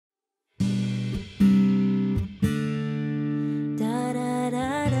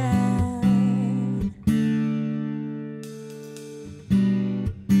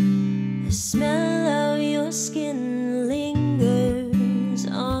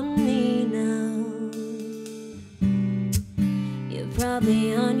I'll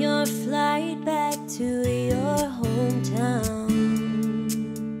be on your flight back to your hometown.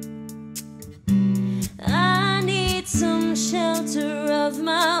 I need some shelter of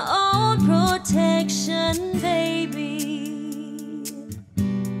my own protection, baby,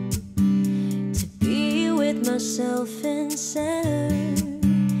 to be with myself in center,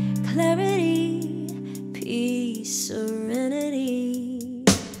 clarity, peace, serenity.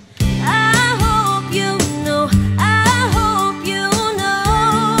 I hope you know, I hope you know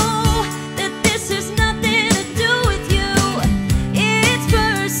that this has nothing to do with you. It's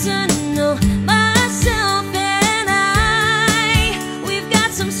personal. Myself and I, we've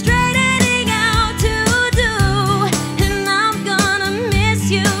got some straightening out to do, and I'm gonna miss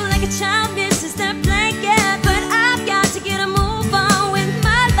you like a child misses their blanket. But I've got to get a move on with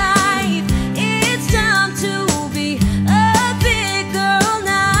my life. It's time to be a big girl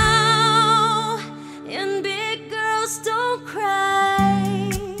now, and big girls don't cry.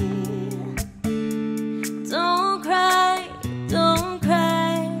 Don't cry, don't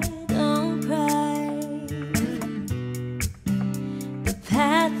cry, don't cry. The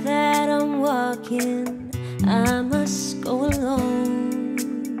path that I'm walking, I must go alone.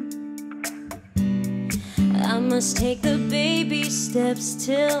 I must take the baby steps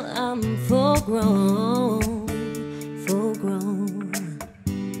till I'm full grown, full grown.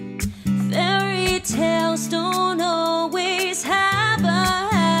 Fairy tales don't always have a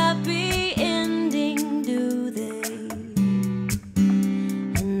happy ending, do they?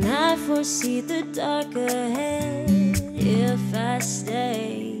 And I foresee the dark ahead if I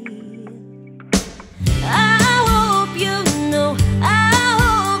stay. I hope you know, I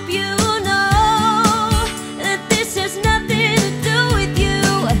hope you know that this has nothing to do with you.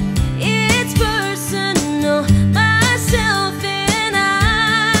 It's personal. Myself and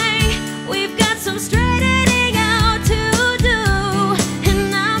I, we've got some straightening out to do,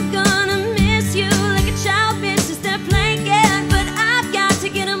 and I'm gonna miss you like a child misses their blanket. But I've got to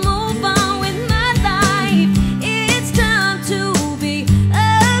get a move on with my life. It's time to be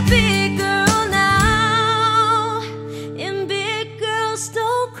a big girl now, and big girls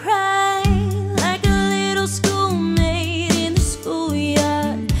don't cry like a little schoolmate in the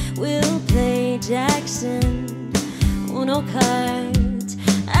schoolyard. We'll play Jackson, Uno cards.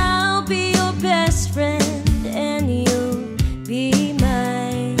 I'll be your best friend and you'll be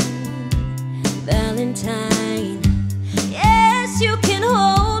mine, Valentine. Yes, you can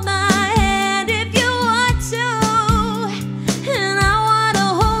hold my hand if you want to, and I wanna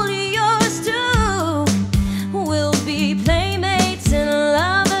hold yours too. We'll be playmates and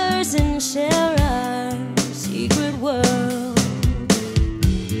lovers and share our secret world.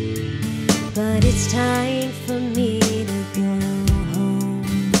 But it's time for me to go home.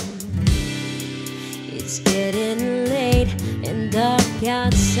 It's getting late and dark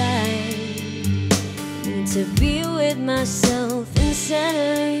outside. Need to be with myself in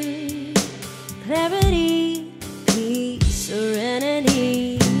center, clarity,